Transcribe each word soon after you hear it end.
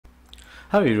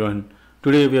Hi everyone,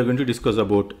 today we are going to discuss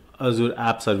about Azure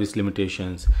App Service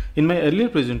limitations. In my earlier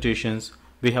presentations,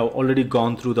 we have already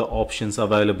gone through the options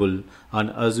available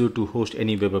on Azure to host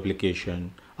any web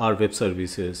application or web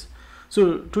services.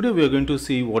 So today we are going to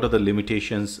see what are the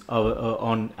limitations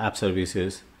on app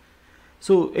services.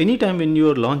 So anytime when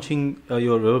you are launching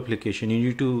your web application, you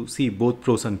need to see both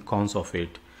pros and cons of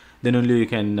it. Then only you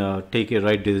can take a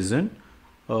right decision.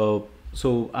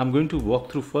 So I'm going to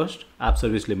walk through first app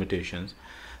service limitations.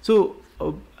 So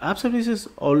app services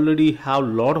already have a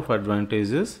lot of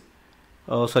advantages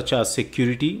such as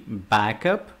security,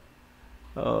 backup,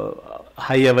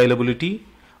 high availability.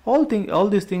 All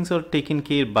these things are taken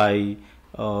care by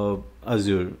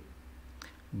Azure.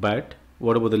 But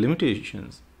what about the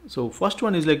limitations? So first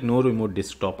one is like no remote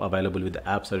desktop available with the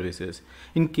app services.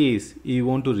 In case you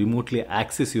want to remotely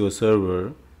access your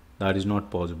server, that is not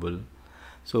possible.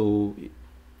 So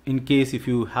in case if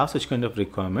you have such kind of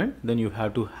requirement, then you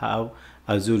have to have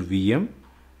Azure VM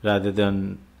rather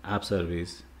than app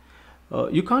service.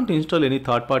 You can't install any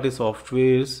third-party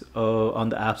softwares on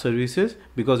the app services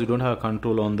because you don't have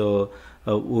control on the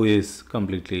OS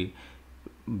completely.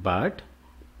 But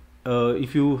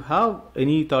if you have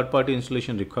any third-party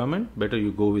installation requirement, better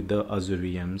you go with the Azure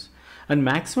VMs. And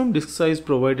maximum disk size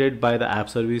provided by the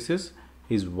app services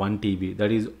is 1 TB.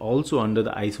 That is also under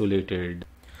the isolated.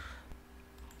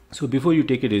 So before you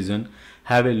take a decision,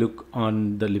 have a look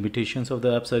on the limitations of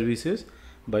the app services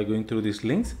by going through these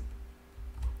links.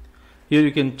 Here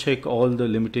you can check all the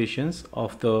limitations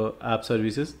of the app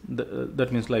services.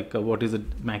 That means like what is the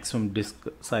maximum disk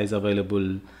size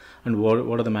available, and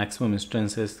what are the maximum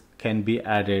instances can be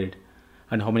added,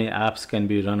 and how many apps can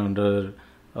be run under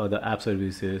the app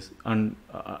services, and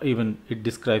even it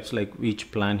describes like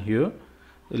each plan here.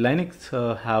 Linux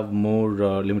have more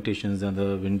limitations than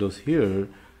the Windows here.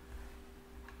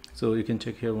 So you can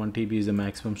check here 1 TB is the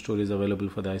maximum storage available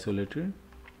for the isolated.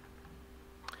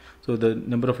 So the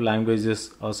number of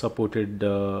languages are supported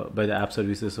by the app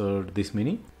services are this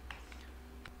many.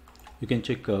 You can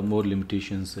check more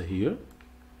limitations here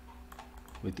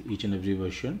with each and every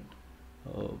version.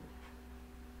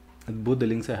 Both the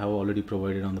links I have already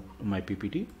provided on my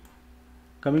PPT.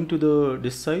 Coming to the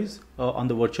disk size, on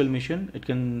the virtual machine, it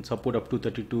can support up to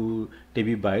 32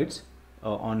 TB bytes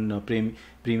on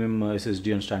premium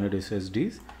SSD and standard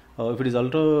SSDs. If it is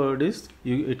ultra disk,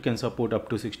 it can support up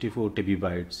to 64 TB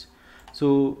bytes.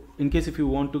 So in case if you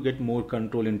want to get more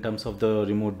control in terms of the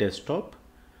remote desktop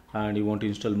and you want to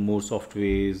install more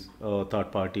softwares,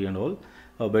 third party and all,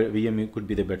 but VM could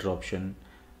be the better option.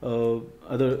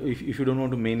 If you don't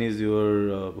want to manage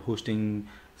your hosting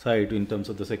site in terms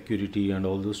of the security and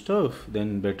all those stuff,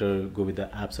 then better go with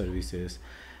the app services.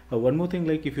 One more thing,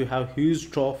 like if you have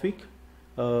huge traffic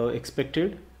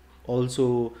expected,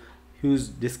 also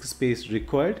huge disk space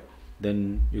required,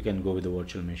 then you can go with the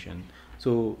virtual machine.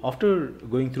 So after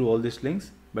going through all these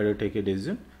links, better take a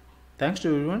decision. Thanks to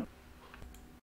everyone.